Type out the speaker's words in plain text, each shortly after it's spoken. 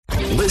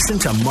Listen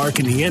to Mark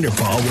and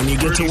Neanderthal when you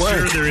get to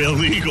work. Sure they're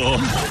illegal.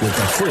 With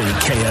the free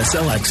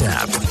KSLX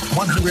app.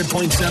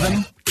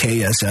 100.7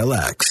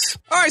 KSLX.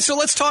 All right, so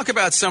let's talk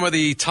about some of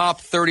the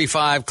top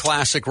 35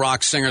 classic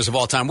rock singers of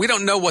all time. We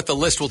don't know what the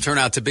list will turn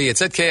out to be.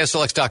 It's at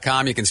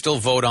KSLX.com. You can still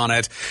vote on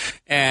it.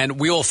 And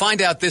we will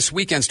find out this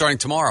weekend, starting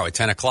tomorrow at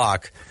 10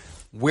 o'clock,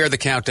 where the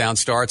countdown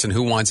starts and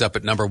who winds up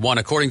at number one,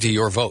 according to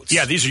your votes.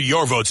 Yeah, these are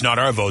your votes, not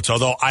our votes.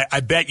 Although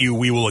I bet you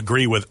we will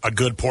agree with a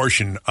good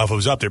portion of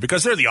who's up there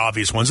because they're the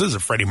obvious ones. This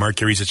is Freddie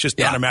Mercury's. It's just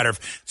not a matter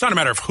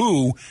of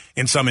who.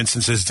 In some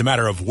instances, it's a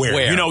matter of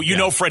where. You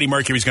know, Freddie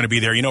Mercury's going to be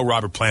there. You know,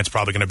 Robert Plant's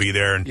probably going to be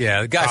there. And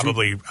the guy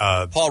probably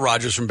Paul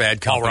Rogers from Bad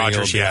Company. Paul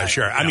Rogers,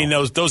 sure. I mean,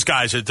 those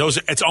guys.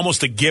 It's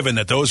almost a given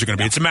that those are going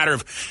to be. It's a matter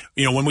of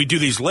when we do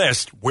these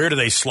lists, where do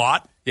they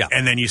slot? Yeah.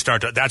 And then you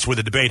start to, that's where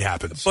the debate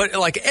happens. But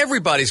like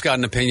everybody's got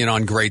an opinion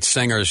on great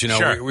singers.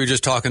 Sure. We were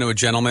just talking to a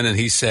gentleman and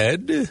he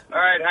said, all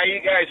right, how you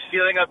guys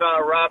feeling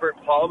about Robert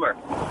Palmer?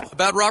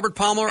 About Robert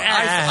Palmer?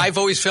 I've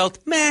always felt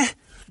meh.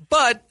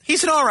 But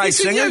he's an all right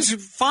singer. He's a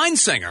fine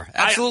singer.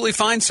 Absolutely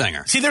fine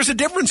singer. See, there's a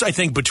difference, I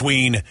think,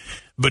 between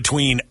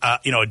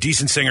a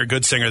decent singer,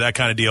 good singer, that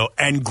kind of deal,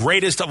 and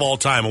greatest of all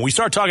time. When we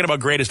start talking about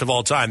greatest of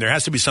all time, there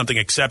has to be something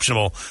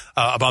exceptional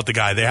about the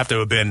guy. They have to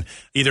have been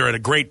either a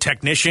great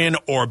technician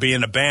or be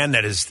in a band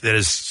that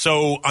is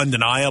so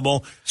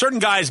undeniable. Certain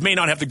guys may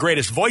not have the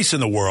greatest voice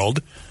in the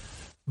world,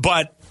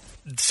 but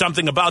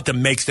something about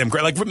them makes them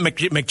great. Like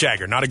Mick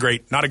Jagger, not a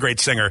great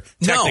singer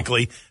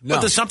technically, but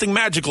there's something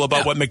magical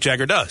about what Mick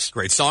Jagger does.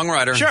 Great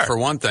songwriter, for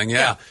one thing,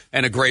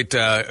 and a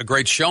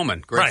great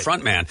showman, great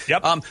frontman.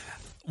 Yep.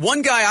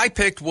 One guy I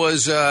picked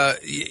was,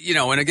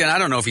 and again, I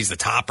don't know if he's the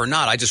top or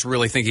not. I just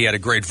really think he had a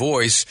great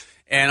voice.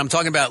 And I'm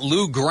talking about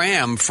Lou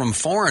Gramm from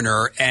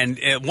Foreigner. And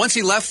once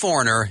he left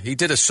Foreigner, he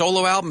did a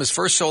solo album. His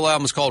first solo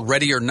album was called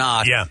Ready or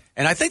Not. Yeah.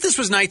 And I think this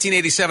was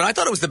 1987. I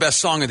thought it was the best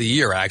song of the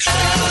year, actually.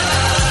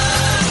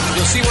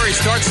 You'll see where he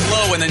starts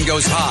low and then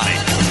goes high.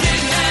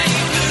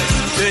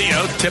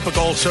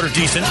 Typical, sort of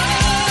decent.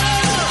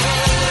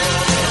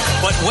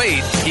 But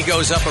wait, he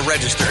goes up a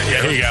register here.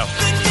 Yeah, here you go.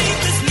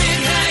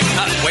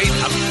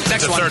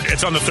 Next one.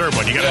 It's on the third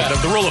one. You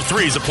got the rule of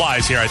threes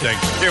applies here, I think.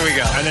 Here we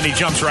go. And then he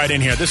jumps right in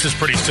here. This is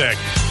pretty sick.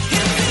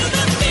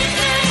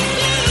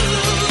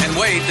 And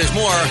wait, there's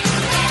more.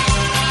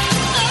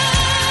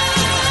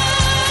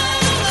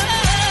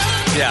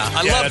 Yeah,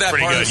 I love that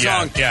part of the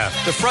song. Yeah.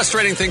 The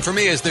frustrating thing for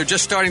me is they're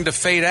just starting to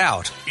fade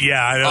out.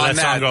 Yeah, I know that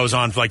song goes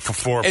on for like for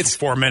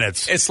 4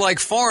 minutes. It's like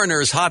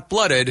Foreigner's Hot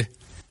Blooded.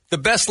 The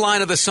best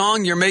line of the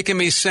song, "You're making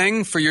me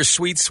sing for your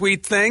sweet,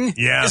 sweet thing,"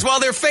 is while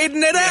they're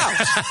fading it out.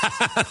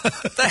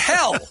 The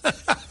hell?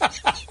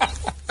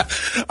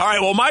 All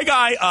right, well, my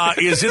guy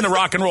is in the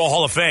Rock and Roll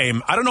Hall of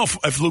Fame. I don't know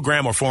if Lou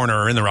Gramm or Foreigner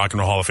are in the Rock and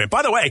Roll Hall of Fame.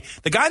 By the way,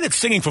 the guy that's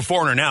singing for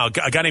Foreigner now,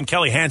 a guy named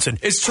Kelly Hansen,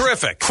 is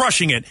terrific.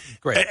 Crushing it.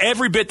 Great.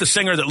 Every bit the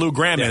singer that Lou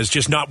Gramm is,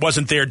 just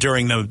wasn't there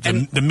during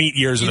the meat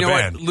years of the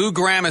band. What? Lou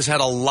Gramm has had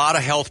a lot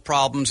of health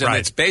problems, and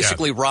it's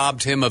basically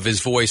robbed him of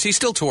his voice. He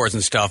still tours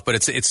and stuff, but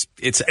it's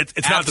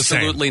not the same.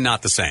 Absolutely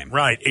not the same.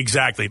 Right,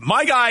 exactly.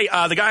 My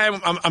guy, the guy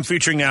I'm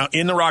featuring now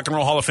in the Rock and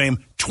Roll Hall of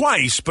Fame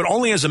twice, but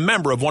only as a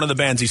member of one of the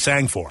bands he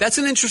sang for. That's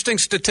an interesting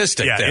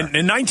statistic there.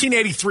 In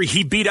 1983,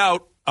 he beat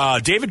out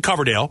David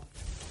Coverdale,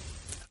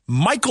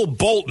 Michael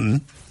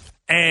Bolton,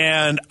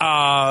 and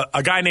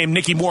a guy named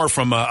Nicky Moore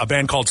from a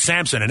band called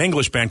Samson, an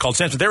English band called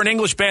Samson. They're an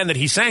English band that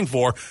he sang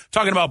for,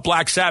 talking about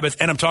Black Sabbath,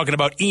 and I'm talking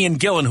about Ian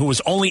Gillan, who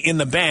was only in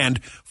the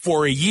band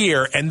for a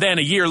year, and then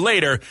a year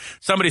later,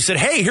 somebody said,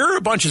 hey, here are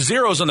a bunch of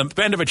zeros on the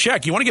end of a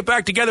check. You want to get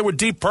back together with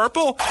Deep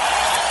Purple?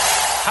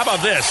 How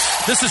about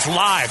this? This is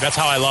live. That's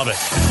how I love it.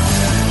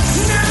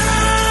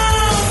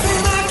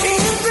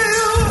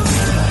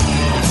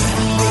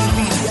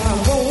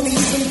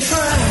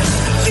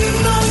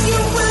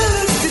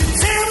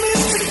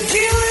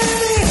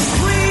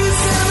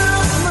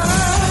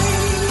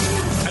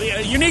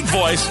 Unique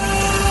voice.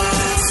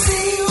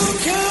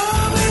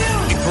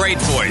 Great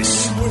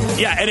voice.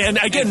 Yeah, and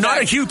again, not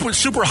a huge,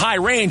 super high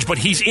range, but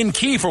he's in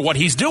key for what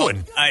he's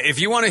doing. If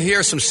you want to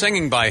hear some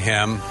singing by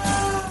him,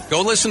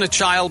 go listen to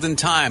Child in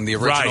Time, the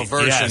original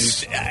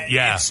version.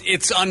 Yes.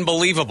 It's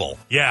unbelievable.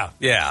 Yeah.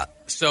 Yeah.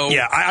 So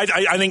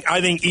I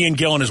think Ian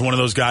Gillan is one of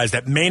those guys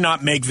that may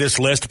not make this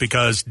list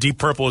because Deep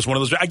Purple is one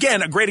of those.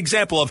 Again, a great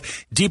example of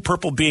Deep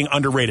Purple being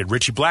underrated.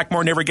 Richie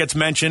Blackmore never gets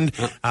mentioned.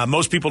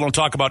 Most people don't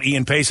talk about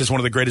Ian Pace as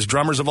one of the greatest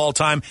drummers of all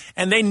time,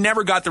 and they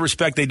never got the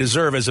respect they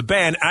deserve as a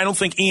band. I don't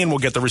think Ian will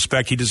get the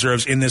respect he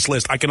deserves in this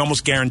list. I can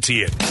almost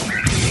guarantee it.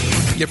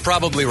 You're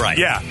probably right.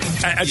 Yeah.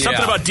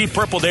 Something about Deep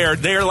Purple,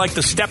 they're like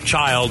the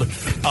stepchild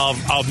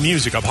of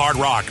music, of hard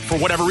rock, for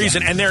whatever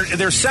reason. And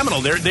they're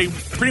seminal. They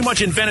pretty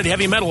much invented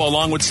heavy metal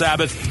along with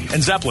Sabbath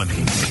and Zeppelin.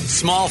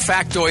 Small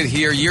factoid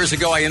here. Years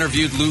ago, I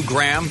interviewed Lou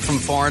Gramm from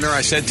Foreigner.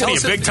 I said, tell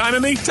us big time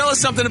of me? Tell us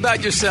something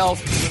about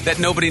yourself that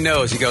nobody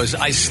knows. He goes,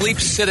 I sleep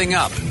sitting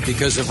up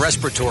because of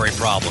respiratory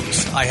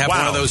problems. I have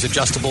one of those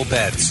adjustable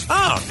beds.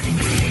 Oh.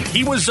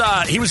 He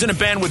was in a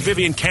band with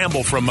Vivian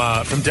Campbell from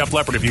Def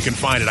Leppard, if you can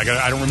find it.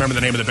 I don't remember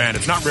the name of the band.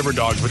 It's not River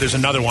Dogs, but there's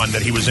another one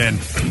that he was in.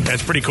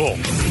 That's pretty cool.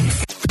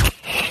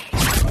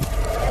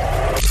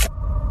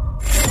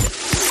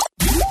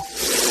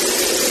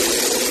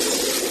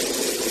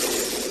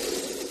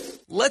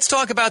 Let's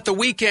talk about the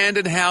weekend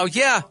and how,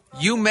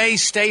 you may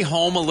stay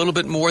home a little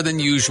bit more than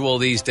usual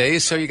these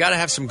days, so you got to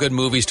have some good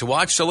movies to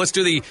watch. So let's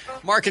do the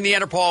Mark and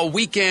Neanderthal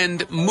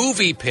weekend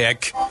movie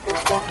pick.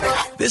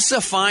 This is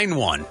a fine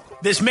one.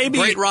 This may be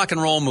great rock and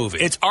roll movie.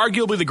 It's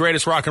arguably the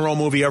greatest rock and roll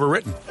movie ever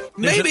written.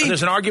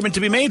 There's an argument to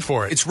be made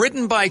for it. It's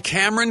written by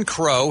Cameron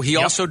Crowe. He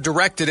also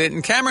directed it,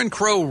 and Cameron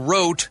Crowe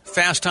wrote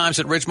Fast Times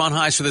at Ridgemont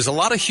High, so there's a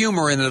lot of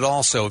humor in it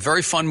also. A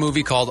very fun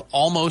movie called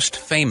Almost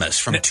Famous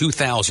from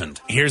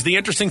 2000. Here's the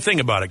interesting thing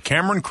about it.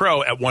 Cameron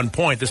Crowe, at one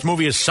point, this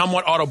movie is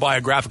somewhat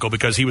autobiographical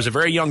because he was a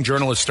very young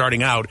journalist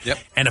starting out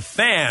and a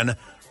fan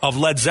of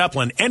Led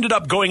Zeppelin, ended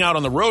up going out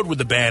on the road with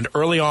the band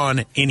early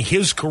on in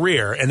his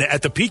career and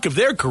at the peak of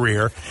their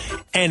career.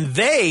 And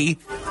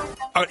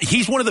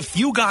he's one of the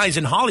few guys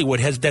in Hollywood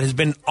that has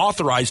been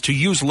authorized to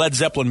use Led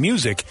Zeppelin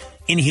music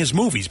in his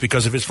movies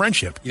because of his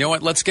friendship. You know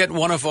what? Let's get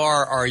one of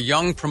our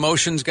young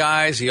promotions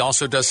guys. He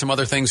also does some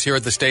other things here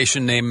at the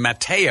station, named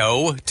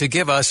Matteo, to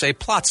give us a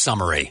plot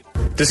summary.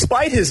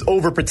 Despite his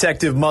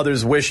overprotective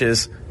mother's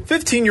wishes,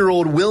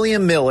 15-year-old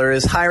William Miller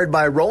is hired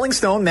by Rolling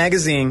Stone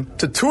magazine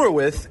to tour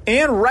with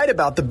and write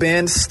about the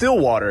band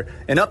Stillwater,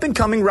 an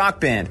up-and-coming rock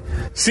band.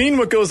 Seeing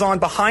what goes on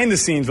behind the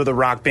scenes with a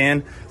rock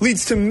band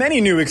leads to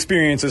many new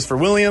experiences for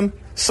William,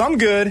 some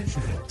good,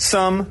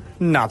 some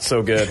not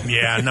so good.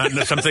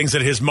 Yeah, some things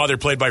that his mother,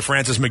 played by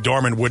Frances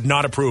McDormand, would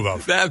not approve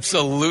of.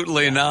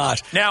 Absolutely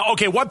not. Now,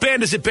 okay, what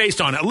band is it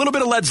based on? A little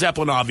bit of Led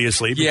Zeppelin,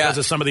 obviously, because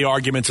of some of the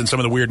arguments and some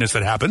of the weirdness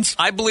that happens.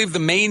 I believe the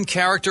main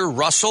character,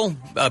 Russell,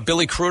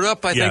 Billy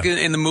Crudup, I think,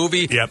 in the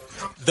movie. Yep.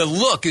 The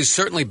look is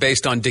certainly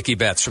based on Dickie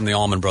Betts from the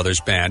Allman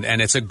Brothers Band,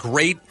 and it's a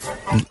great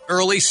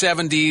early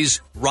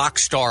 70s rock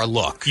star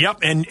look. Yep,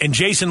 and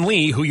Jason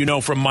Lee, who you know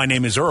from My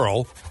Name is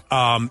Earl,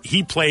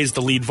 he plays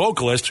the lead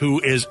vocalist, who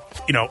is,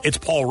 it's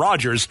Paul Rogers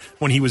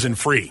when he was in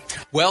Free.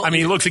 Well, I mean,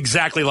 he looks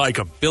exactly like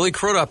him. Billy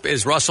Crudup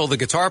is Russell, the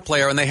guitar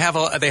player, and they have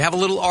a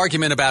little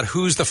argument about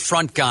who's the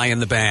front guy in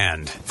the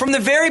band. From the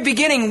very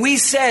beginning, we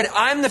said,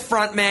 I'm the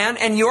front man,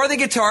 and you're the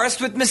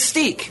guitarist with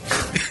Mystique.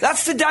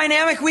 That's the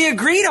dynamic we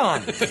agreed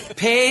on.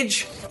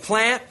 Page,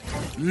 Plant,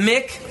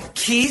 Mick,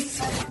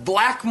 Keith,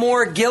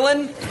 Blackmore,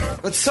 Gillan,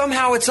 but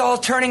somehow it's all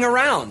turning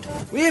around.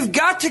 We have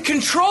got to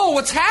control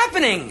what's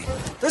happening.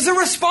 There's a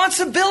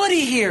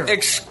responsibility here.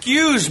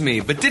 Excuse me,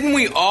 but didn't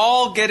we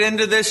all get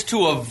into this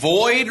to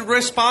avoid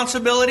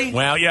responsibility?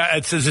 Well, yeah,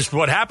 it's just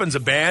what happens.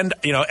 A band,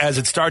 as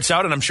it starts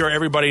out, and I'm sure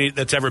everybody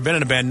that's ever been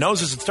in a band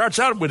knows this, it starts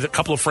out with a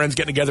couple of friends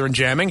getting together and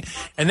jamming,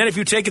 and then if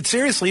you take it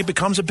seriously, it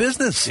becomes a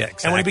business. Yeah,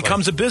 exactly. And when it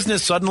becomes a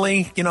business,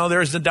 suddenly,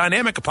 there's the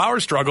dynamic, a power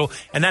struggle,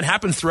 and that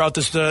happens throughout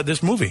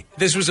this movie.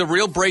 This was a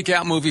real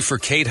breakout movie for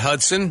Kate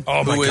Hudson,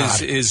 who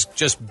is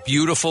just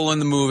beautiful in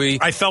the movie.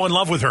 I fell in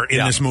love with her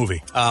in this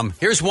movie.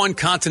 Here's one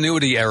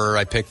continuity error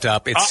I picked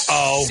up.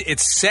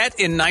 It's set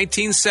in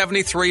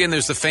 1973, and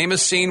there's the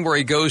famous scene where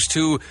he goes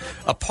to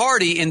a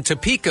party in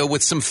Topeka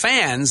with some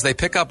fans. They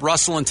pick up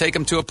Russell and take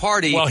him to a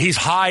party. Well, he's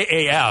high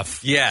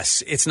AF.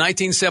 Yes, it's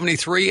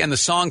 1973, and the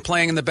song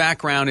playing in the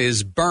background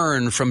is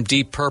Burn from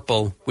Deep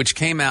Purple, which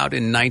came out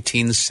in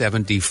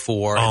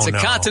 1974. It's a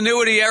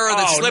continuity error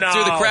that slipped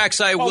through the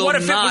cracks. I will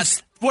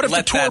not. What if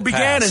the tour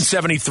began in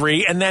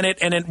 73 and then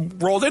it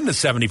rolled into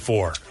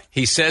 74?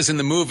 He says in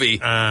the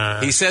movie,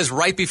 he says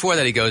right before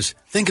that, he goes,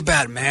 think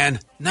about it, man.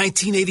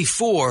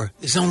 1984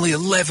 is only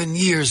 11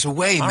 years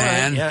away,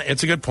 man. Right. Yeah,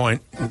 it's a good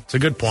point. It's a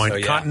good point.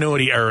 So,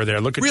 Continuity error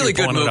there. Look at really you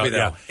good movie,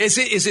 though. Yeah.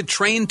 Is it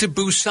Train to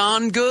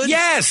Busan good?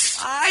 Yes.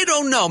 I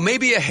don't know.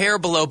 Maybe a hair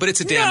below, but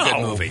it's a damn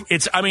good movie.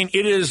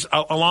 It is,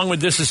 along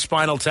with This Is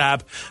Spinal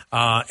Tap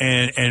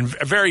and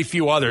very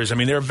few others. I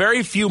mean, there are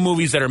very few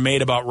movies that are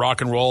made about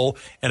rock and roll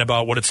and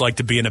about what it's like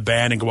to be in a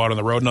band and go out on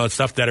the road and all that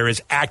stuff that are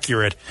as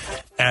accurate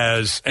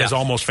as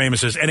Almost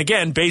Famous is. And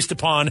again, based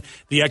upon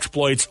the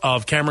exploits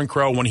of Cameron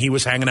Crowe when he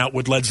was hanging out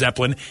with Led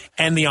Zeppelin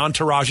and the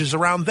entourages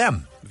around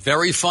them.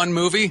 Very fun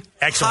movie.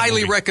 Excellent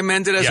Highly movie.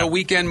 recommended as a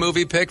weekend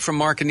movie pick from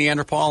Mark and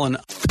Neanderthal. And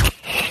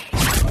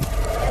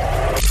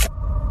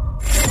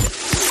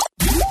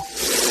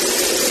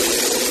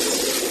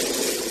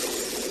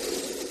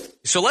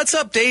so let's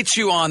update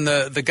you on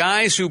the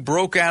guys who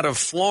broke out of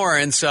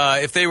Florence.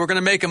 If they were going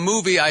to make a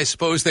movie, I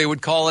suppose they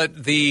would call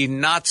it The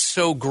Not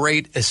So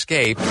Great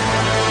Escape.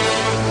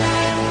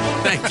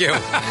 Thank you.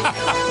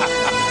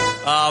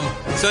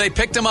 So they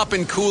picked them up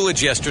in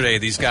Coolidge yesterday,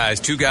 these guys,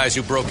 two guys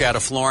who broke out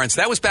of Florence.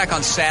 That was back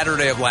on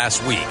Saturday of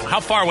last week. How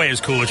far away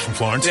is Coolidge from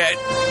Florence?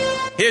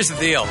 Here's the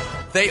deal.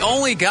 They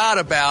only got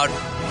about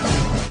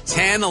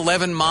 10,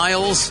 11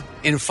 miles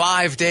in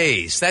 5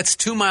 days. That's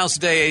 2 miles a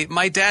day.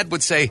 My dad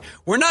would say,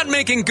 we're not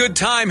making good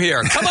time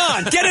here. Come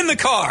on, get in the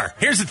car.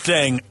 Here's the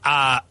thing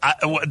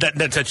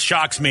that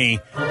shocks me.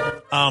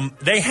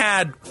 They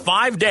had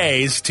 5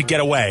 days to get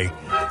away,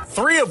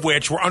 3 of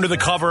which were under the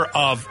cover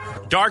of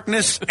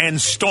darkness,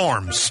 and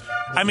storms.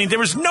 I mean, there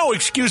was no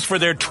excuse for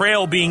their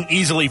trail being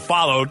easily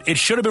followed. It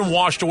should have been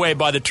washed away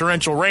by the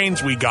torrential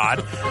rains we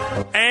got.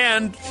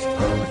 And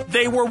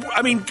they were,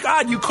 I mean,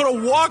 God, you could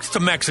have walked to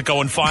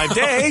Mexico in 5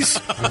 days.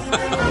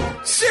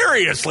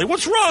 Seriously,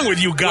 what's wrong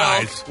with you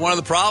guys? Well, one of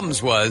the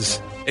problems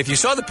was, if you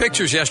saw the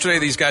pictures yesterday,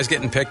 these guys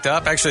getting picked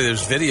up, actually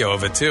there's video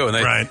of it too,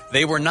 and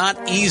they were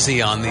not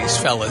easy on these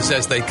fellas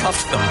as they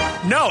cuffed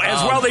them. No,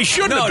 as well they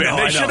shouldn't have been. No,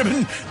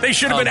 they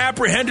should have been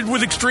apprehended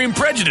with extreme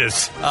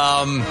prejudice.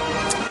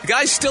 The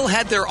guys still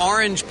had their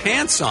orange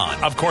pants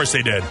on. Of course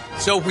they did.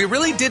 So we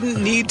really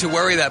didn't need to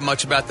worry that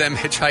much about them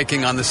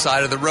hitchhiking on the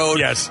side of the road.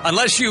 Yes.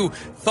 Unless you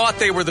thought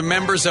they were the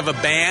members of a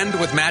band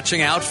with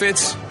matching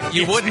outfits,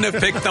 you wouldn't have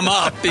picked them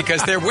up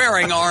because they're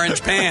wearing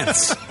orange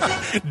pants.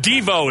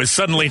 Devo is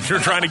suddenly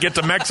trying to get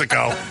to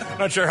Mexico.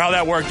 Not sure how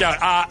that worked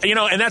out.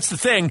 And that's the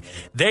thing.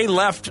 They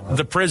left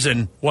the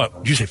prison,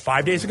 what, did you say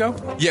 5 days ago?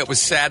 Yeah, it was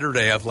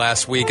Saturday of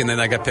last week, and then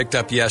I got picked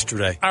up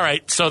yesterday. All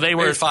right, so they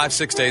were... Maybe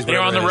 5-6 days. They were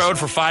on the road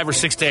for 5 or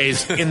 6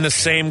 days in the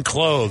same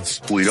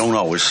clothes. We don't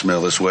always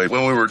smell this way.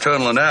 When we were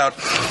tunneling out,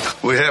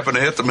 we happened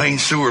to hit the main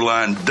sewer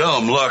line.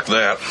 Dumb luck,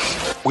 that.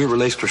 We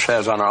released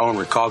ourselves on our own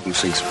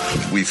recognizance.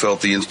 We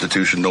felt the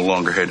institution no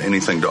longer had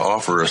anything to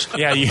offer us.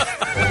 Yeah,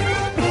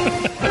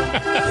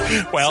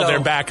 well, they're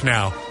back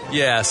now.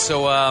 Yeah,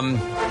 so,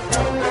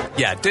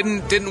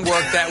 didn't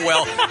work that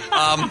well.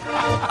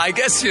 I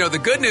guess, the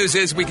good news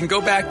is we can go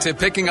back to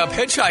picking up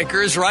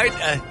hitchhikers, right?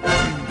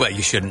 Well,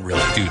 you shouldn't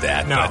really do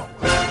that. No.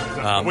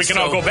 But, we can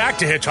all go back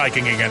to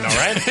hitchhiking again, though,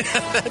 right?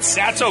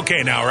 That's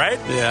okay now, right?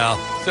 Yeah.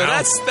 So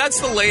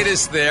that's the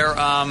latest there.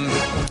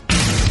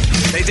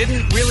 They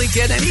didn't really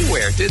get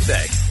anywhere, did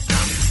they?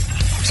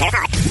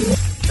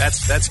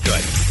 That's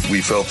good.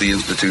 We felt the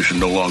institution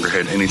no longer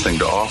had anything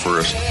to offer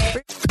us.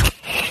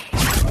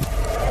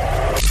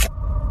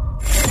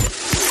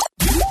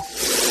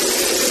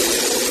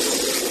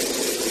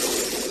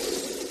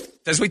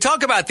 As we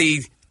talk about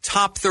the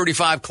top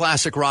 35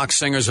 classic rock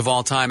singers of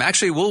all time,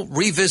 actually, we'll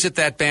revisit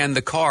that band,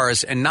 The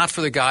Cars, and not for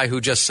the guy who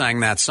just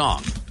sang that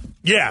song.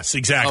 Yes,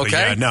 exactly.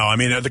 Okay. Yeah, no, I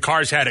mean, the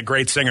Cars had a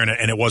great singer,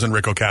 and it wasn't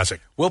Rick Ocasek.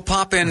 We'll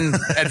pop in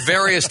at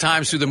various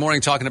times through the morning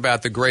talking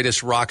about the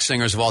greatest rock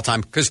singers of all time.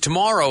 Because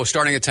tomorrow,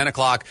 starting at 10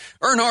 o'clock,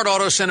 Earnhardt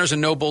Auto Centers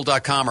and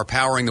NoBull.com are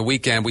powering the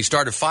weekend. We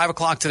start at 5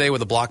 o'clock today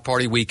with a Block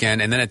Party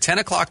Weekend, and then at 10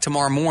 o'clock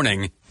tomorrow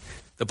morning,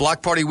 the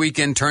Block Party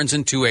Weekend turns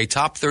into a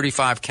top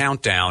 35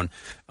 countdown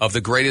of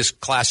the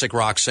greatest classic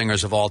rock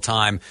singers of all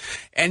time.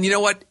 And you know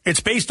what? It's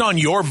based on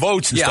your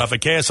votes and stuff at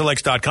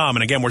KSLX.com.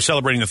 And again, we're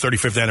celebrating the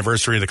 35th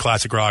anniversary of the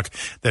classic rock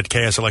that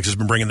KSLX has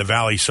been bringing the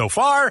Valley so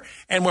far.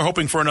 And we're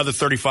hoping for another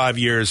 35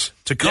 years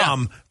to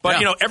come. Yeah.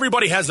 But,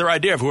 everybody has their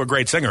idea of who a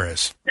great singer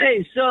is.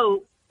 Hey,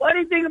 so what do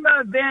you think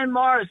about Van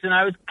Morrison?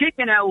 I was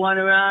kicking that one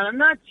around. I'm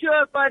not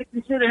sure if I'd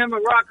consider him a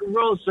rock and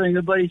roll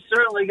singer, but he's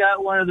certainly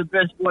got one of the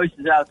best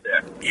voices out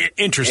there.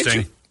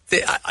 Interesting.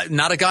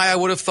 Not a guy I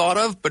would have thought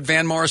of, but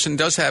Van Morrison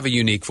does have a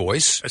unique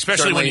voice.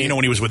 Especially when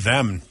he was with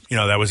them,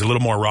 that was a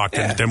little more rock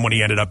than what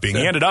he ended up being.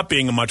 He ended up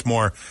being a much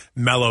more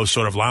mellow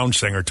sort of lounge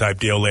singer type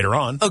deal later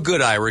on. A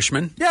good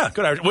Irishman. Yeah,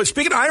 good Irishman. Well,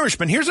 speaking of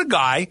Irishman, here's a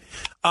guy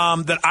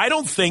that I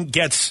don't think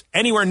gets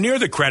anywhere near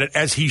the credit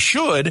as he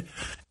should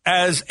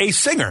as a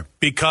singer,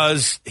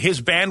 because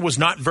his band was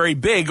not very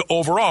big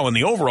overall in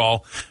the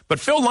overall. But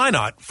Phil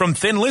Lynott from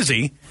Thin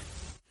Lizzy,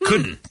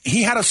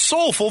 he had a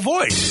soulful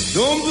voice.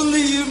 Don't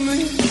believe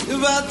me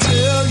if I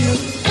tell you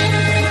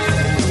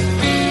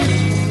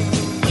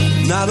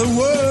not a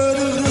word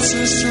of this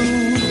is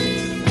true.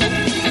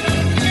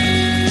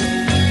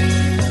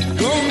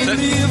 Don't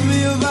believe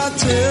me if I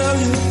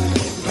tell you,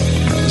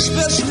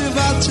 especially if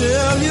I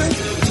tell you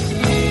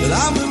that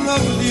I'm in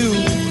love with you.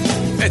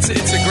 It's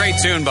a great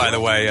tune, by the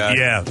way.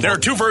 Yeah, there are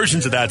two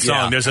versions of that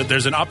song. Yeah.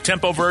 There's an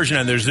up-tempo version,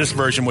 and there's this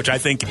version, which I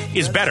think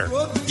is better.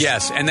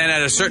 Yes, and then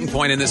at a certain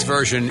point in this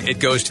version, it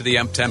goes to the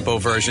up-tempo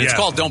version. It's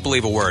called Don't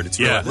Believe a Word. It's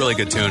a really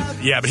good tune.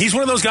 Yeah, but he's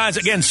one of those guys,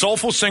 again,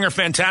 soulful singer,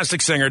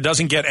 fantastic singer,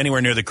 doesn't get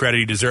anywhere near the credit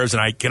he deserves,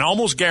 and I can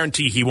almost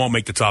guarantee he won't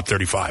make the top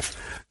 35.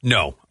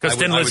 No, because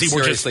Thin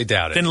Lizzy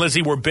doubt it. Thin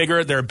Lizzy were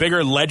bigger. They're a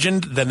bigger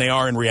legend than they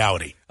are in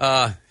reality.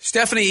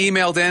 Stephanie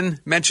emailed in,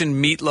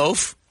 mentioned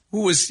Meatloaf,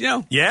 who was, he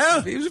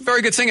was a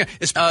very good singer.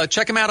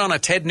 Check him out on a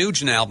Ted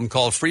Nugent album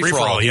called Free For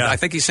All. Yeah. I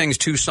think he sings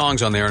 2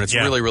 songs on there, and it's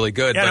really, really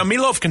good. Yeah,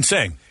 Meatloaf can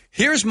sing.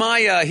 Here's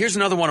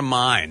another one of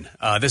mine.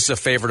 This is a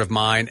favorite of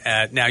mine.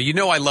 Now,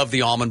 I love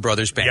the Allman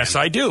Brothers Band. Yes,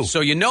 I do.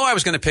 So I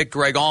was going to pick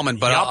Greg Allman,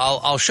 but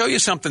I'll show you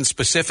something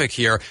specific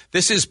here.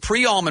 This is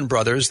pre-Allman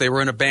Brothers. They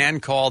were in a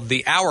band called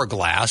The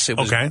Hourglass. It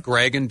was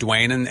Greg and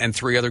Dwayne and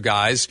 3 other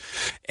guys.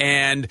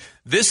 And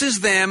this is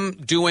them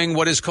doing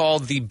what is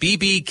called the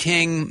B.B.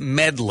 King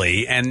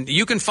medley. And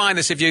you can find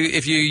this if you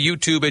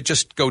YouTube it,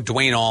 just go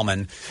Dwayne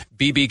Allman,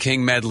 B.B.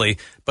 King medley.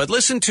 But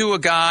listen to a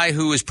guy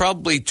who is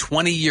probably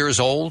 20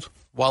 years old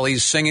while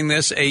he's singing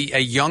this, a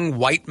young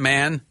white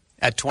man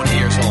at 20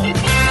 years old.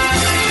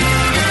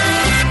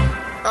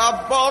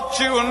 I bought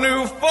you a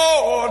new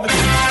Ford.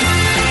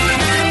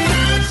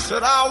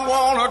 Said I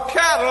want a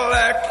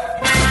Cadillac.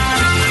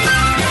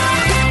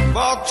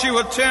 Bought bought you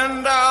a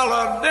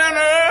 $10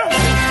 dinner.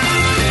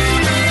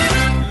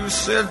 You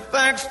said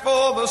thanks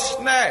for the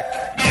snack.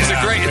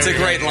 It's a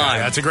great line.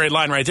 That's a great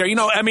line right there. You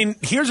know, I mean,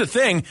 here's the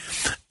thing.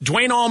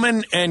 Dwayne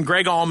Allman and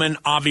Greg Allman,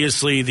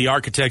 obviously the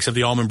architects of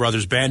the Allman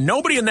Brothers Band.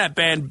 Nobody in that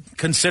band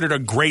considered a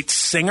great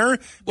singer.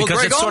 Well,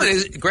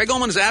 Because Greg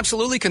Allman is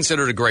absolutely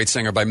considered a great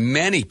singer by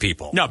many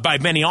people. No, by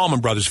many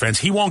Allman Brothers fans.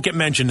 He won't get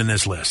mentioned in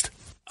this list.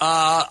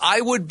 I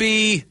would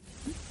be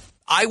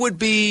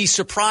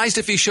surprised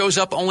if he shows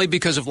up only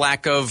because of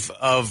lack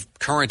of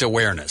current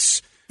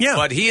awareness. Yeah.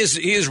 But he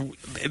is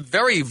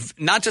very,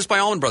 not just by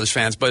Allman Brothers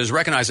fans, but is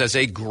recognized as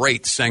a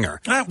great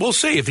singer. We'll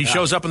see if he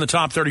shows up in the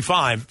top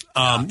 35.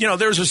 You know,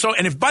 there's a song.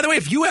 And by the way,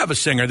 if you have a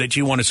singer that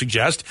you want to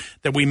suggest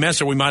that we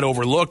miss or we might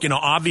overlook, you know,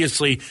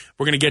 obviously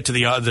we're going to get to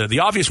the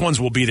obvious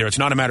ones will be there. It's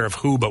not a matter of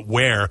who, but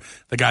where.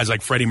 The guys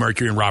like Freddie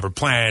Mercury and Robert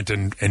Plant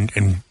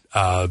and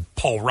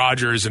Paul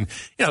Rogers, and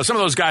you know some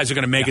of those guys are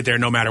going to make it there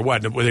no matter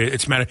what.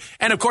 It's matter,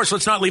 and of course,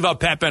 let's not leave out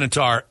Pat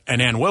Benatar and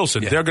Ann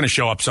Wilson. Yeah. They're going to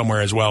show up somewhere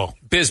as well.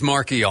 Biz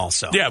Markie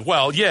also. Yeah,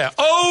 well, yeah.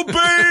 Oh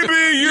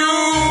baby,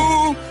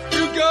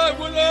 you got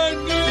what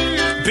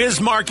I need.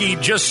 Biz Markie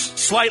just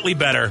slightly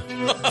better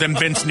than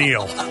Vince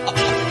Neil,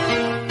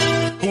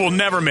 who will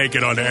never make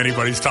it onto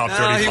anybody's top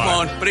 35. He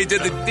won't. But he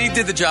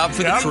did the job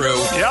for the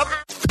crew. Yep.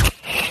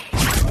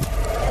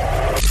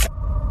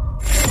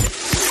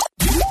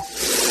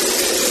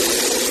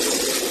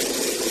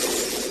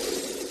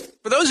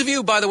 For those of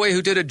you, by the way,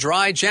 who did a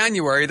dry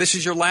January, this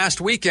is your last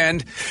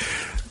weekend.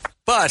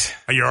 But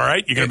are you all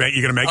right? You gonna make it?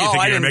 You think you're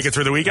gonna make it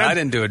through the weekend? I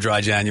didn't do a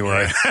dry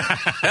January.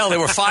 Hell, there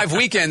were 5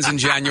 weekends in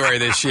January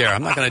this year.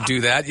 I'm not going to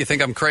do that. You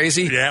think I'm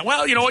crazy? Yeah.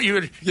 Well, you know what?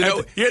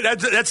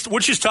 That's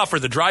which is tougher,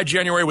 the dry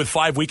January with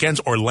 5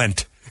 weekends or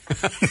Lent.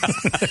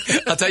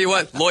 I'll tell you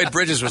what, Lloyd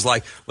Bridges was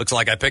like, looks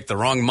like I picked the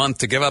wrong month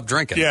to give up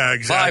drinking. Yeah,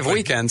 exactly. 5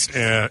 weekends.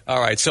 Yeah. All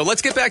right, so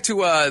let's get back to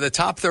the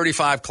top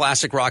 35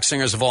 classic rock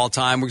singers of all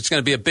time. It's going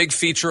to be a big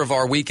feature of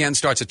our weekend.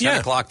 Starts at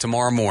 10 o'clock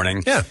tomorrow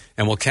morning. Yeah.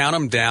 And we'll count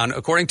them down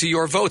according to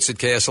your votes at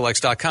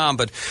KSLX.com.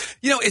 But,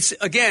 you know,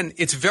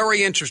 it's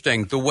very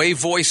interesting the way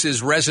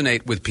voices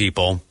resonate with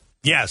people.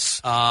 Yes.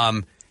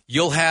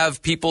 You'll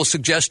have people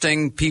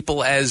suggesting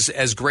people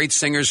as great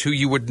singers who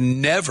you would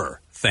never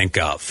think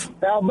of.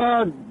 How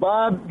about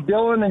Bob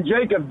Dylan and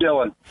Jacob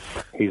Dylan?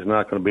 He's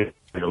not going to be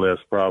on your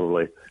list,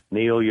 probably.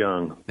 Neil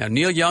Young. Now,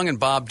 Neil Young and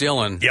Bob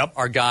Dylan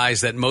are guys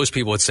that most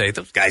people would say,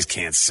 those guys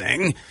can't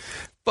sing.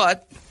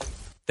 But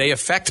they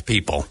affect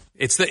people.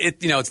 It's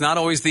not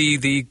always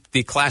the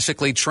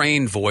classically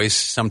trained voice.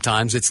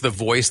 Sometimes it's the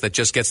voice that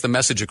just gets the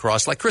message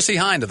across, like Chrissie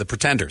Hynde of the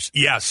Pretenders.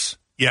 Yes.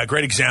 Yeah,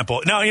 great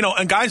example. Now, you know,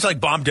 and guys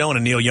like Bob Dylan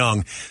and Neil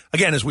Young,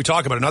 again, as we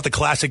talk about it, not the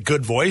classic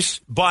good voice,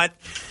 but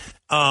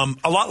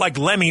a lot like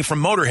Lemmy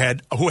from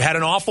Motorhead, who had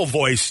an awful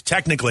voice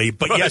technically,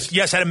 but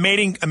yes, had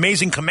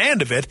amazing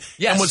command of it,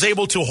 and was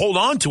able to hold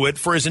on to it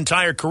for his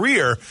entire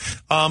career.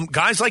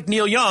 Guys like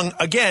Neil Young,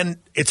 again,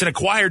 it's an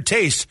acquired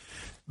taste,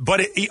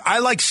 but I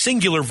like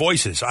singular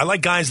voices. I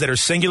like guys that are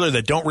singular,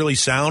 that don't really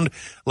sound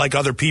like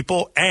other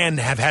people, and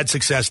have had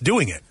success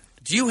doing it.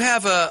 Do you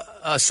have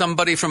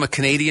somebody from a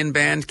Canadian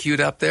band queued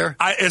up there?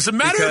 As a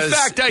matter of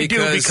fact, I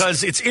do,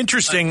 because it's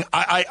interesting.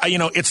 I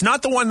it's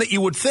not the one that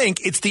you would think.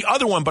 It's the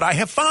other one, but I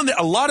have found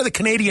that a lot of the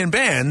Canadian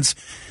bands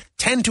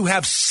tend to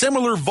have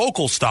similar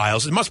vocal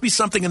styles. It must be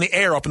something in the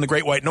air up in the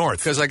Great White North.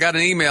 Because I got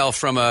an email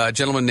from a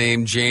gentleman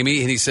named Jamie,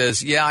 and he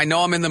says, yeah, I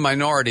know I'm in the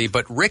minority,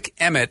 but Rick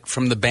Emmett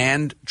from the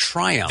band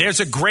Triumph.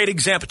 There's a great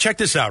example. Check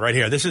this out right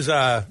here. This is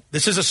a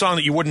song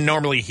that you wouldn't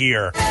normally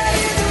hear.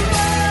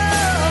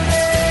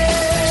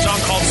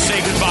 Called Say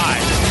Goodbye.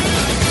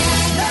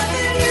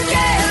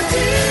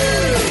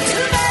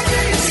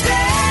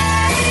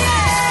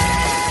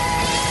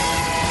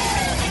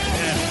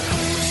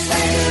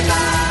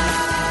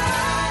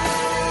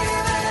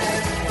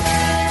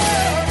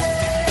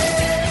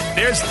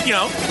 There's, you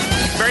know,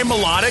 very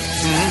melodic.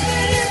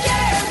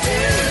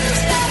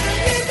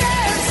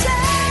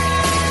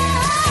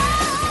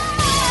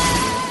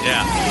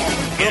 Yeah.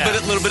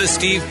 A little bit of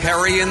Steve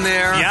Perry in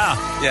there.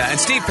 Yeah. And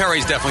Steve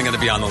Perry's definitely going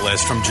to be on the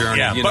list from Journey.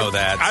 Yeah, you know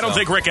that. I don't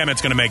think Rick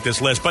Emmett's going to make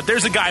this list, but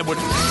there's a guy with...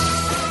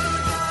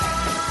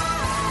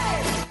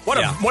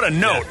 What a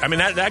note. Yeah. I mean,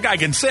 that guy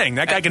can sing.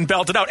 That guy can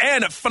belt it out.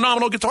 And a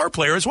phenomenal guitar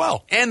player as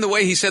well. And the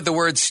way he said the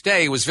word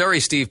stay was very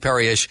Steve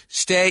Perry-ish.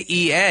 Stay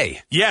EA.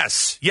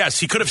 Yes.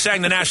 He could have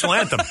sang the national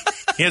anthem.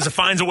 He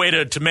finds a way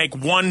to make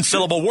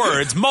one-syllable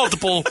words,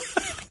 multiple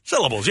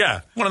syllables.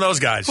 Yeah, one of those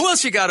guys. Who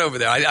else you got over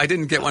there? I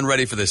didn't get one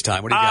ready for this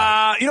time. What do you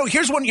got?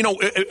 Here's one,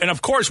 and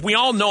of course, we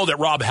all know that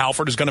Rob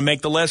Halford is going to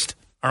make the list.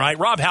 All right,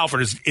 Rob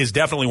Halford is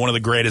definitely one of the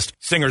greatest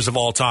singers of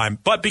all time.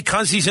 But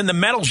because he's in the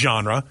metal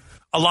genre,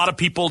 a lot of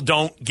people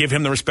don't give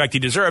him the respect he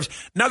deserves.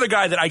 Another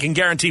guy that I can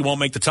guarantee won't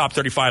make the top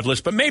 35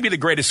 list, but maybe the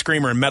greatest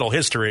screamer in metal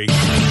history.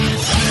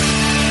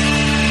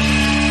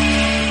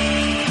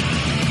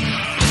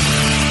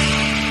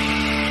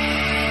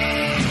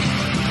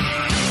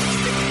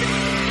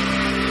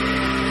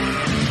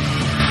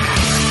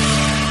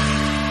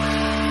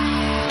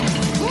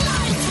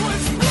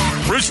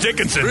 Bruce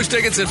Dickinson. Bruce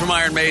Dickinson from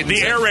Iron Maiden.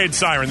 The air raid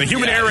siren, the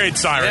human air raid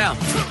siren.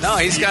 Yeah. No,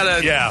 he's got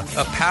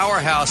a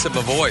powerhouse of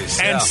a voice.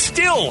 And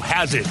still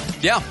has it.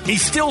 Yeah. He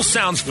still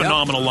sounds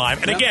phenomenal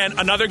live. And again,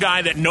 another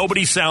guy that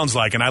nobody sounds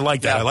like, and I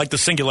like that. I like the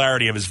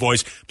singularity of his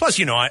voice. Plus,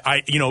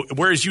 I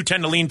whereas you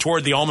tend to lean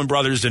toward the Allman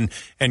Brothers and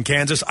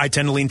Kansas, I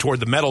tend to lean toward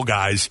the metal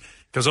guys.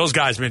 Because those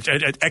guys,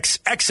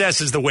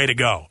 excess is the way to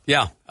go.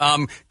 Yeah.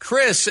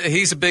 Chris,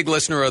 he's a big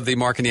listener of the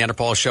Mark and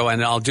Neanderthal show,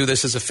 and I'll do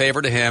this as a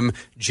favor to him.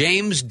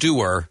 James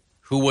Dewar,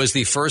 who was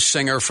the first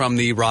singer from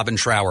the Robin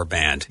Trower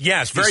band.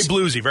 Yes, very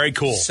bluesy, very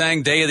cool.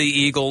 Sang Day of the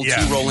Eagle,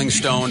 Two Rolling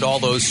Stoned, all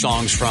those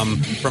songs from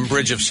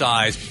Bridge of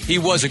Sighs. He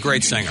was a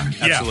great singer,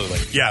 absolutely.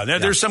 Yeah,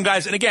 there's some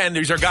guys, and again,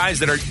 these are guys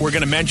that we're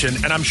going to mention,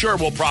 and I'm sure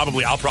I'll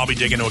probably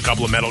dig into a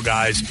couple of metal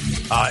guys,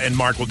 and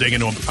Mark will dig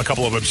into a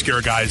couple of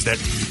obscure guys that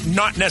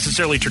not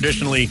necessarily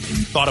traditionally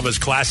thought of as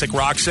classic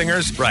rock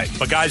singers, right?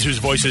 But guys whose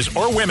voices,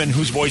 or women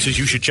whose voices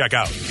you should check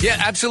out. Yeah,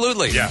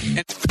 absolutely. Yeah.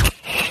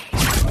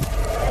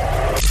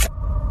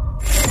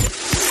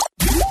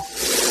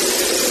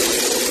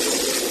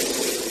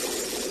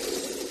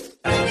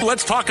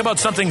 Let's talk about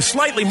something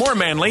slightly more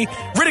manly,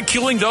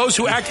 ridiculing those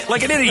who act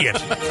like an idiot.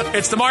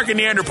 It's the Mark and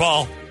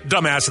Neanderthal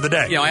dumbass of the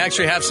day. I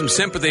actually have some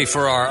sympathy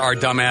for our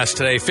dumbass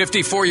today.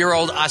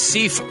 54-year-old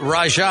Asif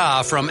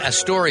Raja from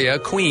Astoria,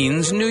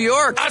 Queens, New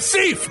York.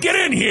 Asif, get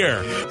in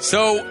here.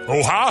 So,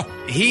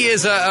 he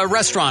is a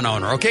restaurant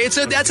owner. Okay,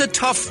 that's a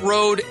tough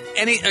road.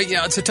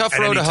 It's a tough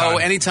road to hoe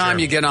anytime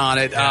you get on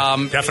it.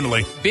 Yeah,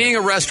 definitely. Being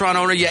a restaurant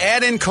owner, you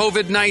add in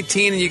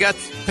COVID-19, and you got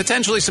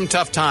potentially some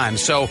tough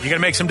times. So you got to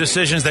make some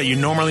decisions that you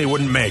normally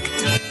wouldn't make.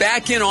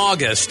 Back in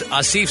August,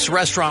 Asif's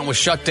restaurant was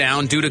shut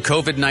down due to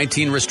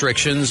COVID-19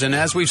 restrictions, and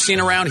as we've seen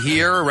around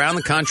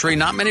the country,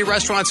 not many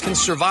restaurants can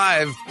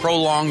survive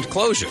prolonged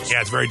closures.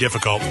 Yeah, it's very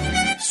difficult.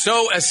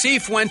 So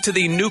Asif went to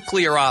the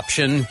nuclear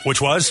option,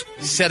 which was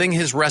setting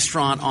his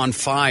restaurant on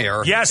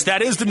fire. Yes,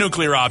 that is the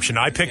nuclear option.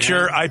 I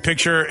picture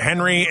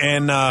Henry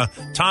and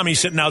Tommy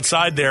sitting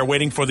outside there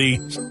waiting for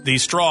the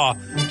straw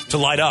to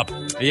light up.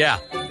 Yeah.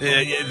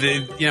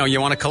 You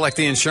want to collect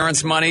the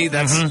insurance money.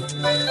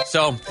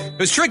 So it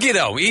was tricky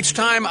though. Each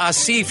time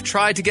Asif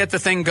tried to get the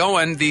thing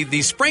going,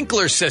 the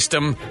sprinkler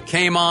system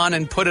came on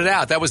and put it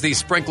out. That was the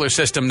sprinkler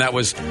system that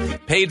was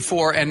paid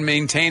for and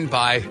maintained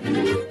by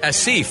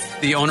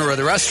Asif, the owner of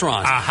the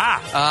restaurant.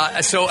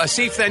 So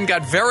Asif then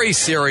got very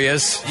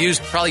serious.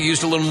 Probably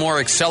used a little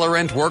more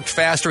accelerant. Worked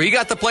faster. He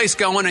got the place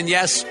going, and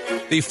yes,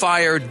 the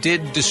fire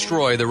did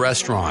destroy the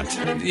restaurant.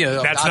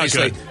 That's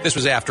obviously, not good. This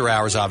was after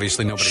hours.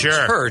 Obviously, nobody was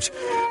hurt.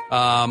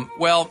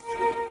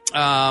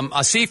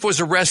 Asif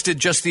was arrested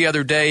just the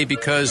other day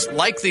because,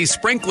 like the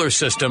sprinkler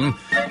system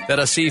that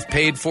Asif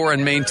paid for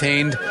and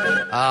maintained,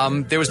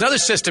 there was another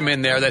system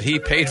in there that he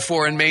paid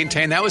for and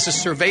maintained. That was a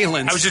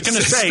surveillance I was just going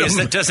to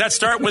say, does that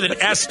start with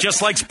an S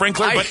just like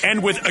sprinkler but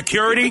end with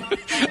security?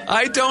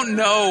 I don't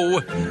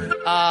know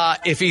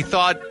if he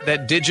thought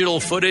that digital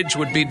footage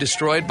would be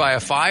destroyed by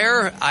a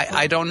fire.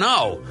 I don't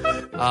know.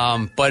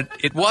 But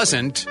it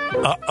wasn't.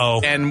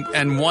 Uh-oh.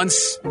 And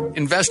once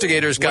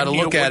investigators got a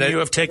look at it. You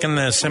have taken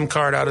the SIM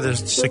card out of the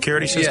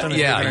security system?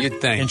 Yeah,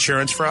 you'd think.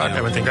 Insurance fraud?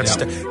 I would think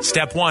that's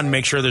step one.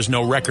 Make sure there's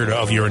no record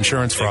of your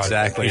insurance fraud.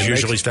 Exactly. Is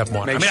usually step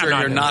one. Make sure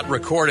you're not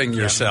recording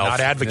yourself. Not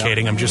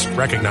advocating. I'm just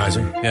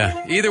recognizing.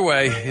 Yeah. Either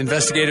way,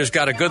 investigators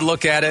got a good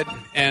look at it,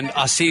 and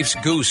Asif's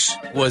goose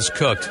was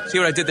cooked. See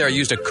what I did there? I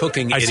used a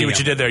cooking idiom. I see what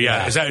you did there,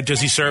 yeah.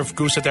 Does he serve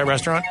goose at that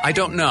restaurant? I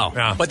don't know.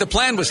 Yeah. But the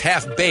plan was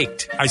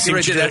half-baked. I see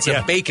what you did. That's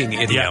a baking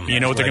idiom. Yeah. You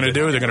know what they're going to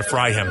do? They're going to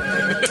fry him.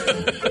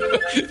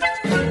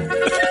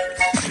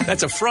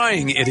 That's a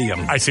frying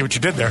idiom. I see what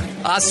you did there.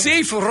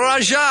 Asif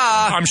Raja.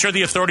 I'm sure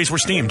the authorities were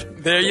steamed.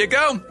 There you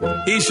go.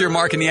 He's your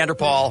Mark and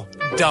Neanderthal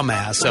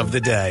dumbass of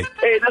the day.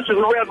 Hey, this is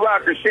Red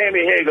Rocker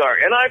Sammy Hagar,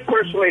 and I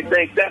personally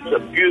think that's a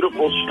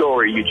beautiful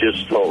story you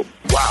just told.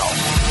 Wow.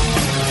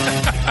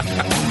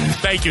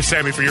 Thank you,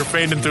 Sammy, for your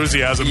feigned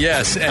enthusiasm.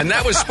 Yes, and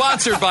that was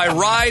sponsored by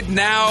Ride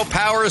Now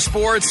Power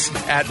Sports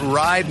at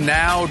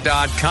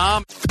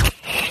ridenow.com.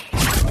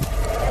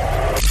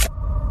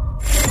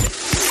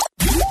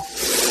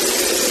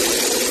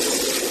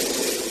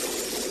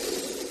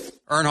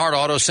 Earnhardt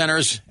Auto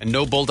Centers and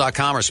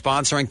NoBull.com are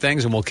sponsoring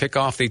things, and we'll kick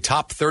off the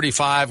top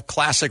 35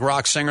 classic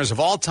rock singers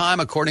of all time,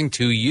 according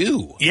to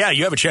you. Yeah,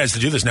 you have a chance to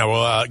do this now.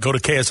 We'll go to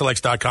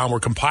KSLX.com. We're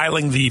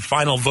compiling the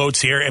final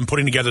votes here and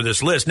putting together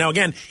this list. Now,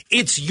 again,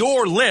 it's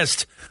your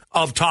list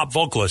of top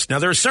vocalists. Now,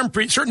 there are certain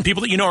people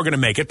that you know are going to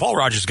make it. Paul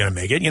Rodgers is going to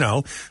make it.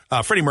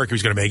 Freddie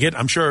Mercury's going to make it.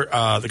 I'm sure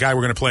the guy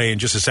we're going to play in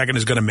just a second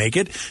is going to make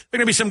it. There are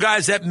going to be some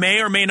guys that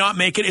may or may not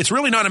make it. It's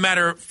really not a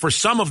matter for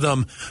some of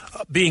them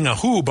being a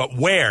who, but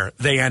where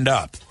they end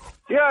up.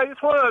 Yeah, I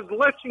just want to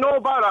let you know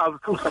about a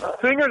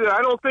singer that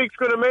I don't think is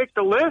going to make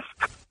the list.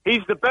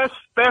 He's the best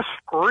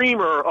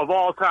screamer of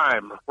all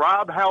time,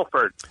 Rob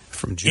Halford.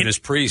 From Judas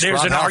Priest. There's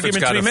Rob an Halford's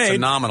argument got to be a made.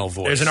 Phenomenal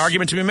voice. There's an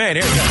argument to be made.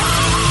 Here we go.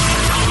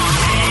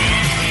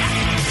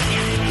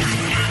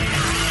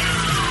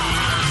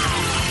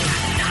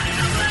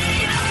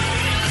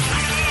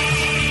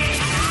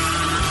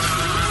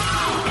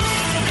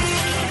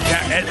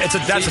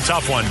 That's a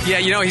tough one. Yeah,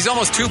 he's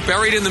almost too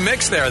buried in the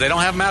mix there. They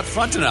don't have him out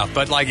front enough.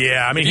 But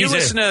if you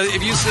listen to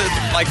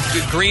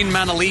the Green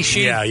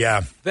Manalishi,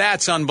 yeah,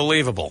 that's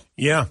unbelievable.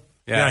 Yeah.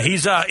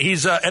 He's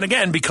and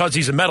again, because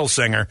he's a metal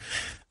singer,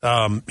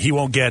 he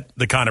won't get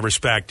the kind of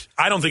respect.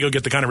 I don't think he'll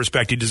get the kind of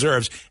respect he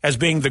deserves as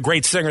being the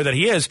great singer that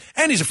he is,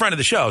 and he's a friend of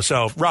the show.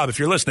 So, Rob, if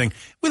you're listening,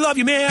 we love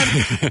you, man.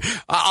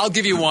 I'll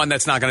give you one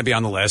that's not going to be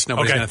on the list.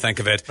 Nobody's going to think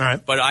of it. All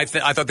right. But I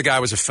thought the guy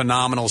was a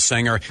phenomenal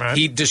singer. Right.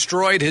 He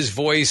destroyed his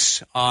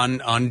voice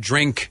on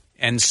Drink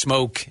and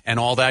Smoke and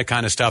all that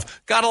kind of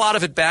stuff. Got a lot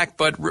of it back,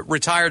 but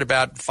retired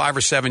about 5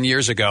 or 7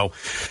 years ago.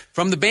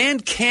 From the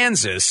band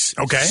Kansas,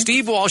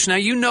 Steve Walsh.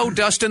 Now,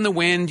 Dust in the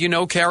Wind,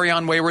 Carry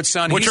On Wayward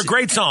Son. Which are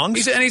great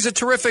songs. He's a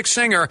terrific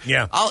singer.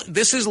 Yeah.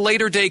 This is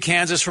later day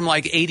Kansas from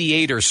like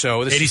 88 or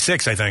so.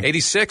 86, I think.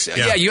 86?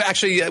 Yeah, you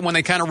actually, when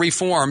they kind of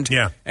reformed.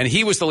 Yeah. And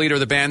he was the leader of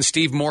the band,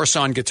 Steve Morse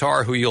on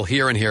guitar, who you'll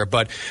hear in here.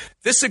 But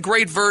this is a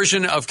great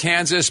version of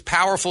Kansas,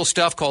 powerful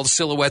stuff called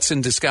Silhouettes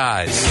in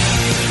Disguise.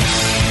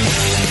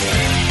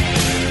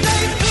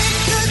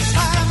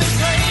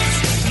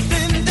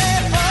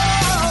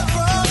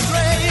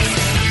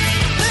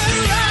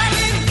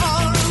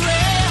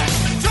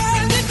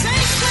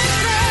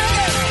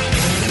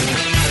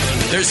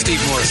 There's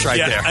Steve Morse right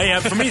there. Yeah,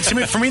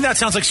 for me, that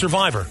sounds like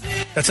Survivor.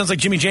 That sounds like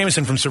Jimmy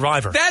Jameson from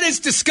Survivor. That is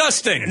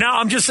disgusting.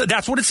 No,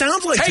 that's what it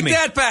sounds like to me.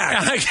 Take that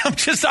back.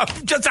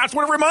 That's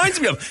what it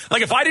reminds me of.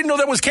 Like, if I didn't know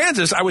that was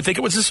Kansas, I would think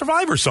it was a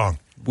Survivor song.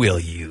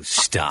 Will you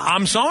stop?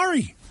 I'm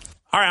sorry.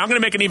 All right, I'm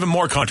going to make an even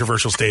more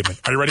controversial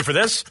statement. Are you ready for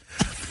this?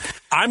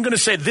 I'm going to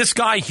say this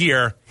guy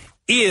here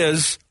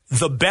is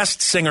the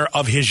best singer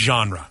of his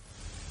genre.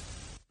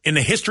 In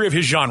the history of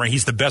his genre,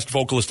 he's the best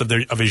vocalist of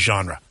his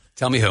genre.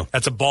 Tell me who.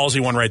 That's a ballsy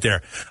one right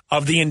there.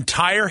 Of the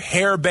entire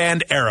hair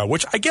band era,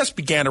 which I guess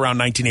began around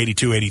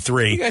 1982,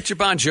 83. You got your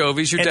Bon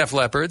Jovis, your Def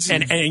Leppards.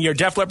 And your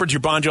Def Leppards,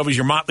 your Bon Jovis,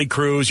 your Motley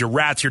Crues, your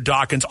Rats, your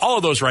Dawkins, all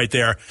of those right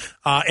there.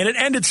 And it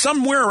ended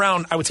somewhere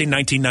around, I would say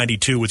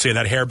 1992, would say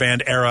that hair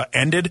band era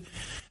ended.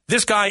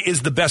 This guy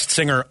is the best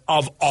singer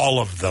of all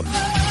of them.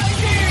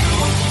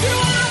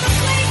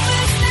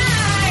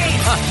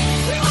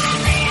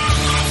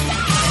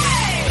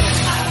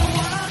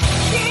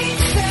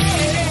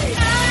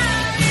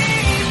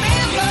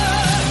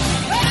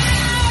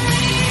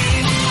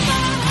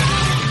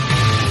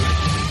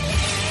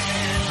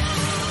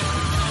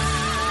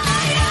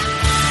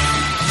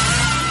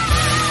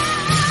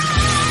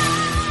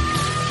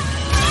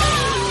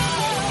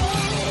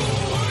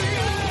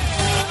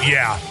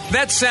 Yeah.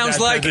 That sounds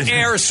like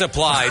Air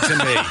Supply to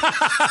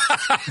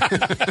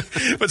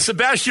me. But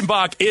Sebastian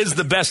Bach is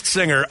the best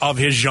singer of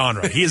his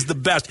genre. He is the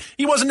best.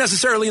 He wasn't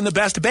necessarily in the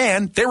best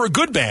band. They were a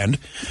good band.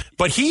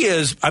 But he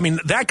is,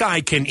 that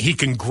guy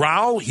can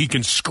growl. He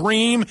can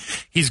scream.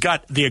 He's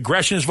got the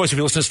aggression in his voice. If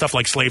you listen to stuff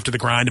like Slave to the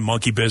Grind and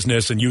Monkey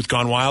Business and Youth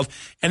Gone Wild.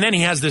 And then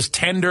he has this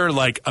tender,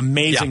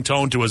 amazing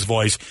tone to his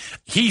voice.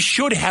 He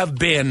should have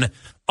been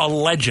a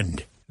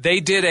legend. They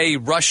did a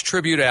Rush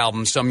tribute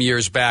album some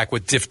years back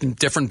with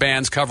different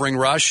bands covering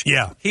Rush.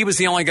 Yeah. He was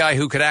the only guy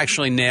who could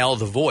actually nail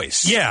the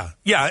voice. Yeah.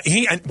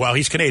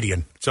 He's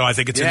Canadian, so I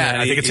think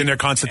it's in their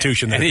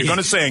constitution that if you're going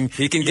to sing,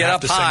 he can get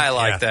up high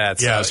like that.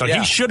 So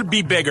he should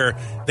be bigger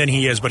than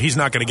he is, but he's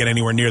not going to get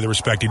anywhere near the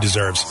respect he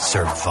deserves.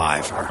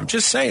 Survivor. I'm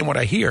just saying what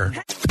I hear.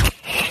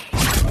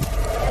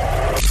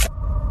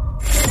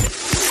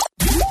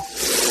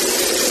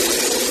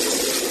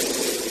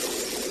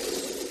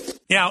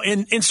 Now,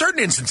 in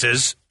certain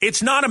instances,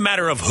 it's not a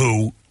matter of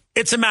who,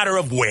 it's a matter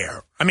of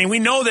where. We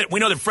know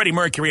that Freddie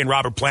Mercury and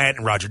Robert Plant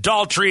and Roger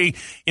Daltrey,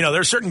 there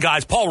are certain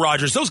guys, Paul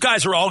Rogers, those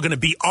guys are all going to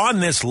be on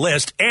this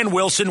list. Ann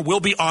Wilson will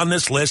be on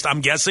this list.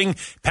 I'm guessing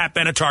Pat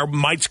Benatar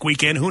might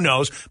squeak in, who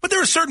knows? But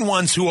there are certain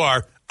ones who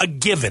are a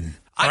given.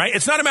 All right,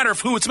 it's not a matter of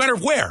who; it's a matter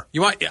of where.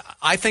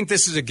 I think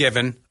this is a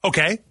given.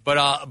 Okay, but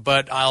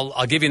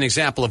I'll give you an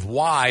example of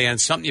why,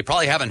 and something you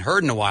probably haven't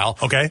heard in a while.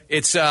 Okay,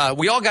 it's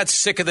we all got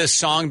sick of this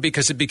song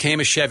because it became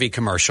a Chevy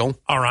commercial.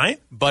 All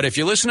right, but if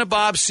you listen to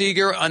Bob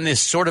Seger on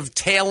this sort of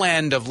tail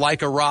end of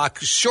Like a Rock,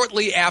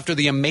 shortly after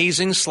the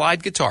amazing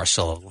slide guitar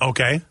solo.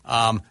 Okay,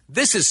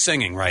 this is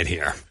singing right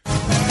here.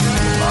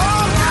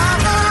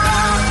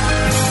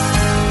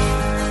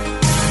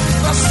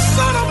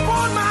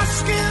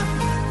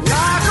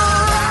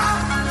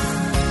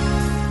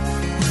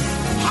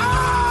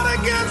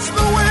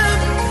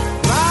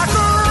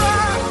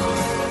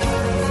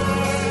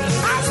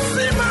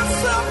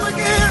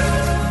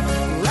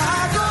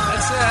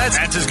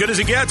 That's as good as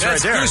it gets.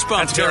 That's right there.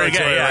 Goosebumps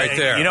territory right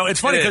there. It's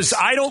funny because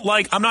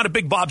I'm not a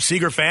big Bob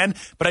Seger fan,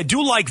 but I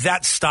do like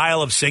that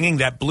style of singing,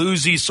 that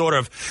bluesy sort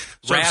of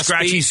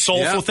scratchy,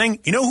 soulful thing.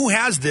 You know who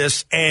has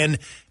this? And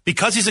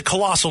because he's a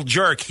colossal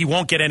jerk, he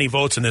won't get any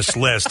votes in this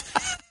list.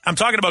 I'm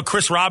talking about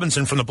Chris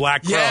Robinson from the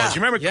Black Crowes. Yeah,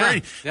 you remember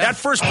that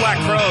first Black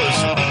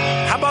Crowes?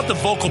 How about the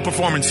vocal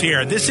performance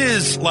here? This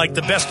is like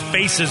the best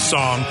Faces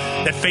song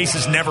that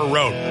Faces never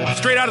wrote.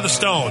 Straight out of the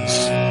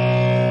Stones.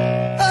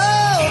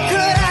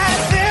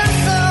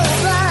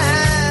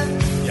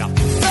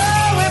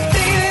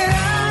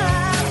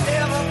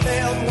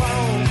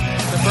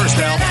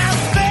 Estelle.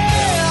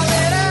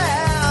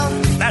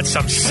 That's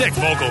some sick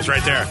vocals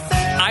right there.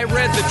 I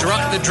read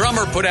the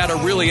drummer put out a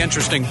really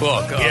interesting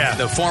book.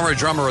 The former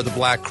drummer of the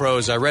Black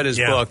Crowes. I read his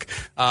book.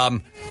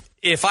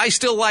 If I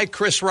still like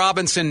Chris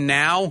Robinson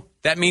now,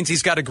 that means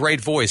he's got a great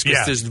voice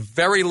because there's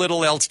very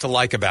little else to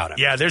like about him.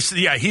 Yeah,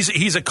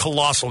 he's a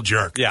colossal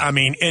jerk. Yeah. I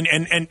mean,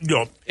 and you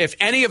know, if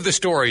any of the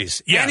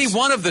stories, any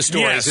one of the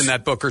stories in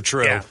that book are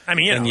true, I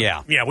mean, we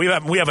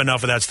have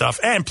enough of that stuff.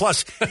 And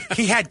plus,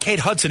 he had Kate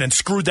Hudson and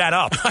screwed that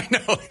up. I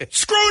know,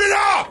 screwed it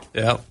up.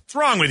 Yeah, what's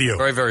wrong with you?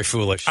 Very, very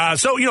foolish.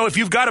 So you know, if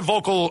you've got a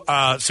vocal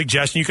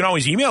suggestion, you can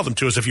always email them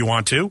to us if you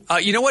want to.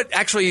 You know what?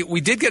 Actually, we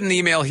did get an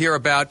email here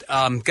about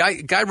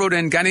guy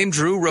named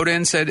Drew wrote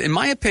in, said, in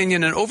my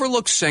opinion, an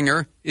overlooked singer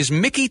is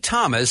Mickey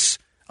Thomas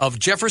of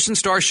Jefferson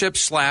Starship /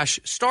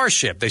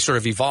 Starship. They sort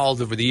of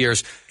evolved over the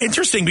years.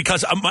 Interesting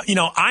because, you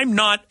know, I'm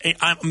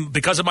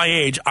because of my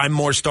age, I'm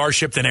more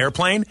Starship than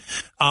Airplane.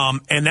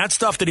 And that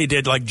stuff that he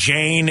did, like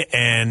Jane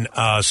and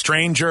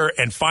Stranger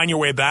and Find Your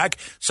Way Back,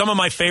 some of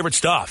my favorite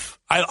stuff.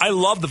 I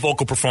love the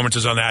vocal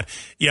performances on that.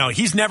 You know,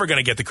 he's never going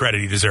to get the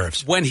credit he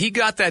deserves. When he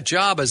got that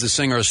job as the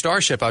singer of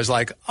Starship, I was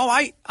like, oh,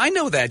 I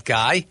know that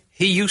guy.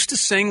 He used to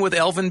sing with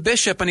Elvin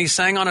Bishop, and he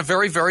sang on a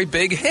very, very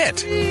big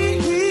hit.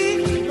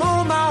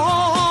 On my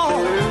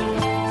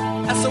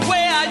own. That's the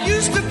way I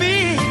used to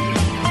be.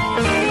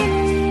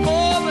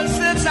 Oh, but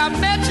since I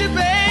met you,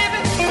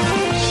 baby,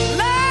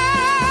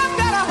 love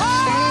got a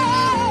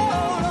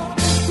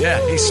hold.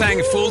 Yeah, he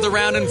sang Fooled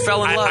Around and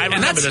Fell in Love. I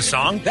remember this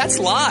song. That's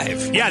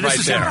live. Yeah, this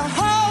is there.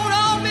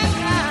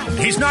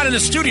 He's not in the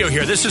studio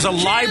here. This is a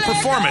live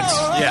performance.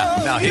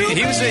 Yeah, no,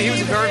 he was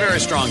a very,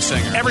 very strong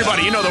singer.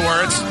 Everybody, you know the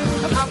words.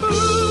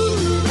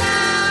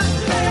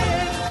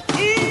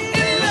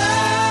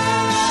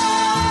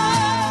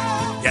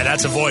 Yeah,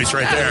 that's a voice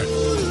right there.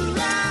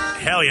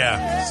 Hell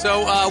yeah.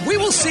 So we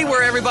will see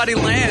where everybody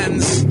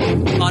lands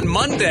on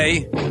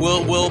Monday.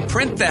 We'll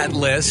print that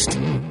list.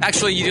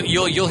 Actually,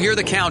 you'll hear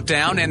the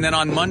countdown, and then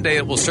on Monday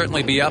it will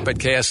certainly be up at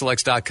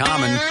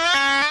KSLX.com. And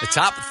the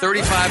top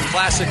 35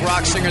 classic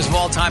rock singers of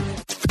all time.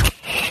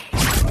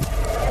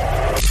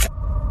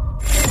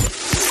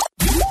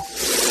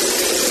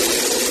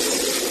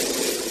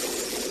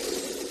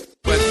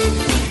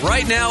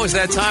 Right now is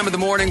that time of the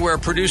morning where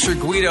producer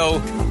Guido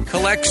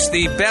collects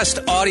the best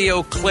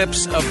audio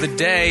clips of the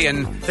day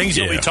and things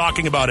you'll be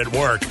talking about at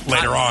work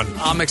later on.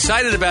 I'm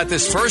excited about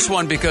this first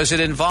one because it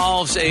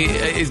involves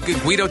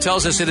Guido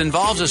tells us it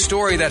involves a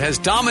story that has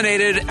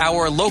dominated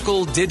our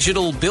local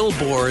digital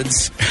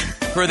billboards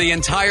for the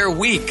entire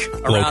week.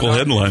 Local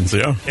headlines,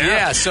 yeah.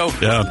 Yeah, so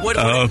what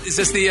is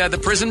this, the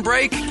prison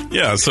break?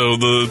 Yeah, so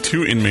the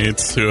two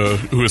inmates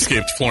who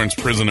escaped Florence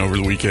prison over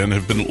the weekend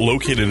have been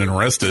located and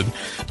arrested.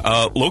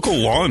 Local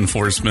law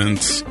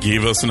enforcement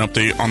gave us an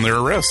update on their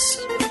arrests.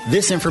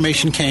 This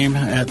information came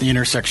at the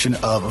intersection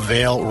of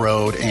Vale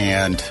Road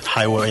and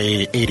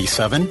Highway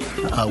 87,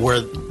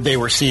 where they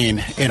were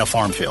seen in a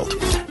farm field.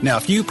 Now,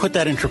 if you put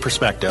that into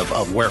perspective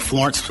of where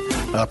Florence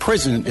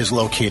prison is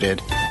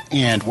located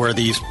and where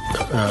these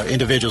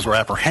individuals were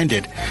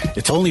apprehended,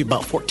 it's only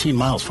about 14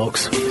 miles,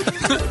 folks.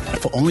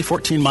 Only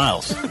 14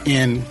 miles.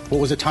 In,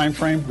 what was the time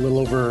frame? A little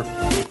over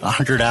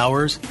 100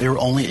 hours. They were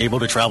only able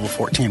to travel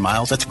 14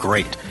 miles. That's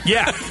great.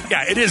 Yeah,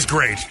 it is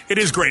great. It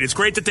is great. It's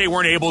great that they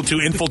weren't able to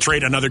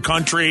infiltrate another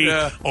country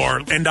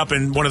or end up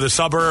in one of the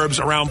suburbs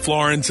around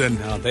Florence and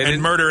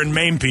murder and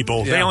maim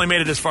people. Yeah. They only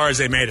made it as far as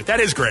they made it. That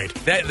is great.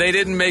 They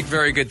didn't make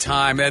very good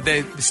time.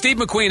 Steve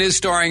McQueen is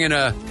starring in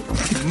a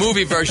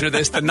movie version of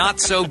this, The Not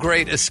So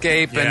Great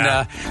Escape.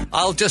 Yeah. And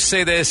I'll just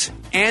say this.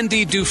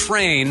 Andy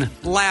Dufresne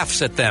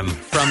laughs at them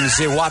from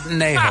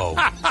Zihuatanejo.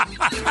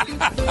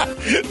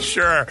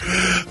 Sure.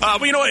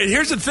 But you know,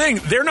 here's the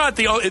thing. They're not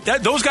the only...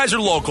 those guys are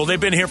local. They've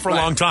been here for a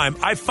long time.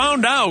 I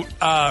found out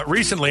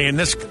recently, and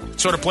this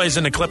sort of plays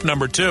into clip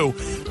number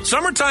 2,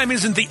 summertime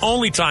isn't the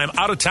only time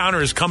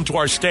out-of-towners come to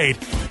our state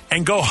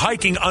and go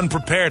hiking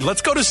unprepared.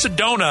 Let's go to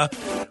Sedona,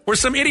 where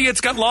some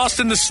idiots got lost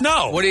in the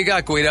snow. What do you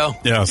got, Guido?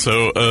 Yeah,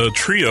 so a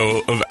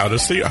trio of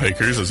out-of-state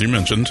hikers, as you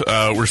mentioned,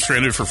 were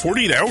stranded for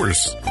 48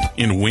 hours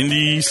in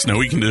windy,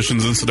 snowy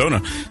conditions in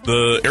Sedona.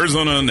 The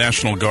Arizona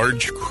National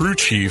Guard crew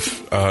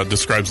chief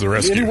describes the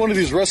rescue. In any one of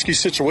these rescue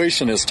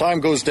situations, as time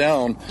goes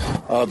down,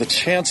 the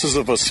chances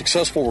of a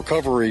successful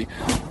recovery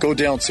go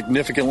down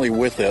significantly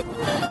with it.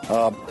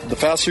 The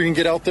faster you can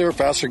get out there,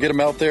 faster get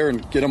them out there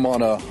and get them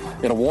in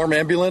a warm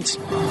ambulance,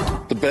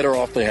 the better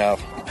off they have.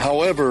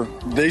 However,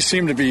 they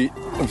seem to be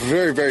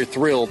very, very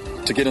thrilled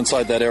to get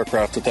inside that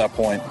aircraft at that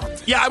point.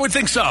 Yeah, I would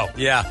think so.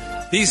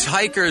 Yeah. These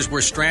hikers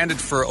were stranded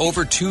for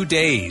over 2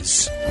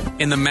 days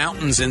in the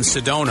mountains in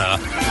Sedona,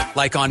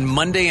 like on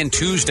Monday and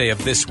Tuesday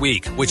of this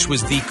week, which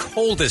was the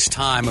coldest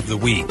time of the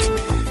week.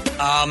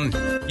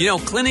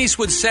 Clint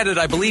Eastwood said it,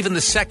 I believe, in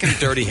the second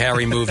Dirty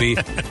Harry movie.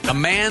 A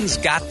man's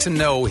got to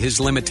know his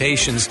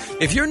limitations.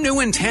 If you're new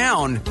in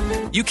town,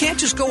 you can't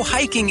just go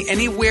hiking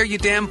anywhere you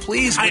damn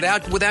please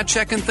without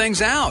checking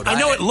things out. I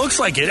know it looks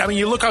like it. I mean,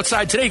 you look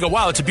outside today, you go,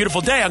 wow, it's a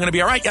beautiful day. I'm going to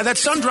be all right. Yeah, that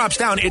sun drops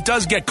down. It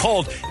does get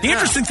cold. The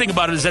interesting thing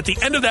about it is at the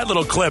end of that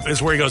little clip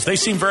is where he goes, they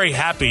seem very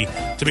happy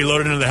to be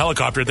loaded into the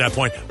helicopter at that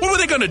point. What were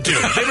they going to do?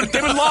 They've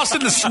been lost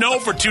in the snow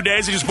for 2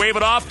 days and just wave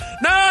it off?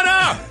 No.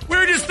 We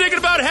were just thinking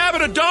about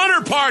having a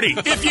Donner Party,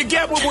 if you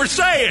get what we're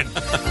saying.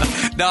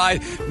 No,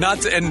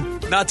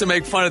 not to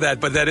make fun of that,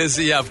 but that is,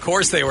 of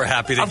course they were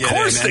happy to get in. Of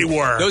course they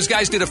were. Those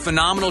guys did a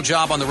phenomenal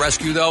job on the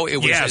rescue, though. It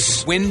was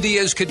as windy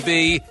as could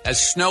be,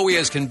 as snowy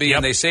as can be,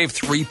 and they saved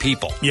 3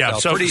 people. Yeah,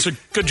 so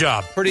good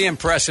job. Pretty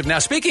impressive. Now,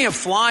 speaking of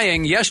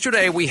flying,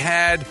 yesterday we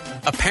had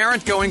a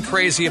parent going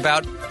crazy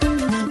about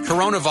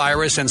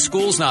coronavirus and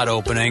schools not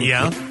opening.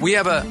 Yeah. We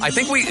have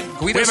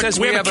Guido says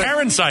we have a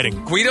Karen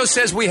sighting. Guido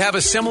says we have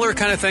a similar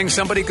kind of thing,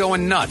 somebody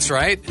going nuts,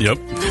 right? Yep.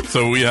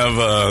 So we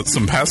have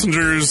some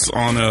passengers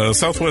on a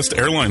Southwest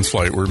Airlines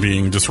flight were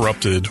being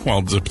disrupted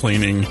while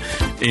deplaning,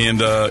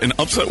 and an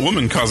upset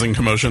woman causing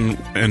commotion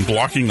and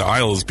blocking the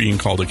aisle is being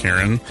called a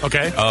Karen.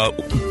 Okay.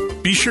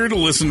 Be sure to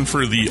listen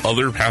for the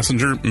other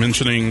passenger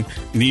mentioning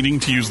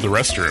needing to use the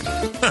restroom.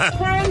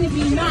 Trying to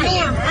be nice.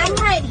 Ma'am, I'm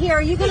right here.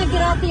 Are you going to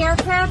get off the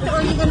aircraft or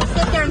are you going to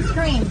sit there and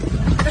scream?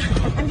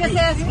 I'm just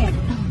asking.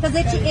 Because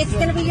it's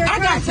going to be your turn.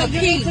 I got to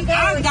pee. I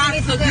got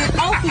to get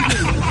off of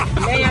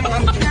you. Ma'am,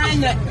 I'm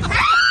trying to...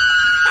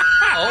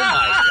 Oh,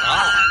 my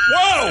God.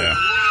 Whoa! Yeah.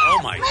 Oh,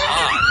 my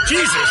God.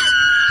 Jesus.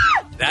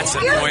 That's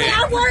annoying.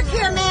 I work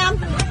here, ma'am.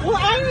 Well,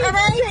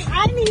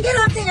 I mean, get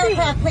off the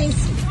aircraft,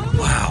 please.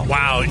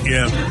 Wow,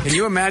 yeah. Can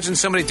you imagine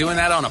somebody doing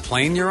that on a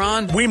plane you're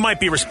on? We might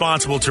be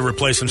responsible to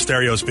replace some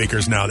stereo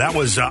speakers now. That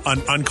was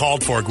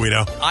uncalled for,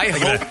 Guido.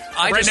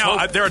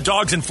 There are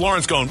dogs in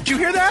Florence going, did you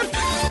hear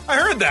that? I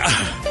heard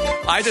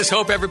that. I just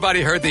hope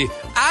everybody heard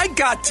I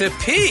got to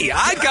pee.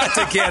 I got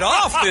to get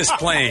off this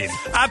plane.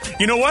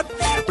 You know what?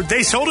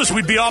 They told us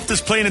we'd be off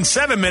this plane in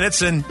 7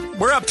 minutes, and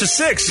we're up to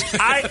 6.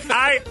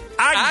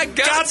 I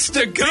got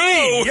to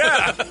go.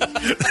 Yeah.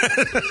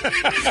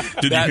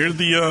 Did you hear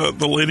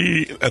the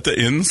lady at the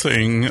inn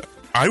saying,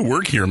 I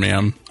work here,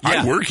 ma'am.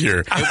 Yeah. I work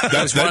here.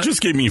 That just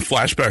gave me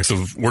flashbacks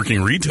of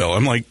working retail.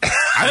 I'm like,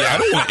 I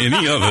don't want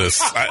any of this.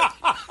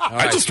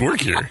 I just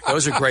work here.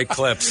 Those are great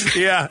clips.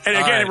 Yeah. And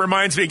again, it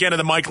reminds me again of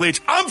the Mike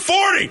Leach. I'm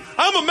 40.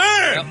 I'm a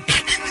man. Yep.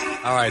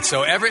 All right.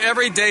 So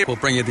every day we'll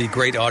bring you the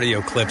great audio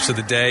clips of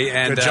the day.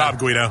 And good job,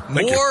 Guido.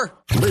 Thank you.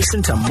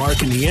 Listen to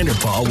Mark and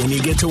Neanderthal when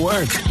you get to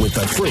work with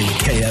the free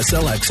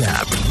KSLX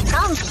app.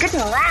 Sounds good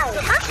and loud,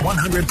 huh?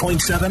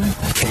 100.7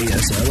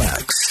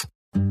 KSLX.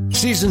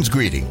 Season's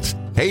greetings.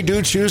 Hey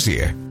Dude Shoes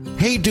here.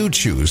 Hey Dude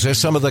Shoes are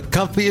some of the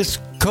comfiest,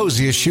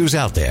 coziest shoes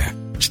out there.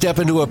 Step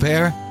into a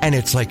pair, and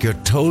it's like your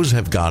toes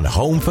have gone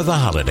home for the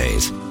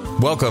holidays.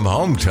 Welcome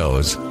home,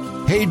 toes.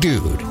 Hey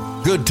Dude,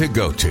 good to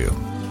go to.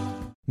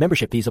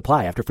 Membership fees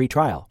apply after free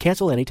trial.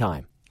 Cancel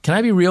anytime. Can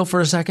I be real for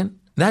a second?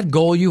 That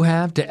goal you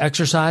have to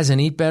exercise and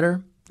eat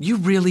better, you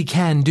really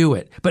can do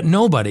it. But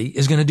nobody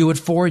is going to do it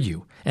for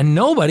you. And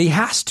nobody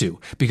has to,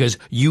 because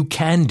you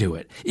can do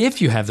it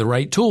if you have the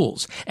right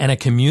tools and a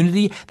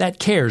community that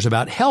cares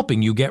about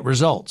helping you get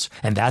results.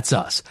 And that's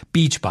us,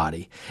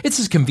 Beachbody. It's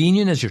as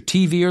convenient as your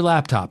TV or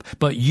laptop,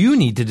 but you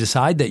need to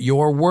decide that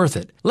you're worth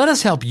it. Let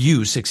us help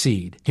you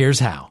succeed. Here's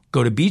how.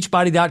 Go to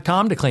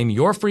Beachbody.com to claim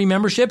your free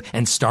membership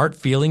and start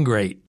feeling great.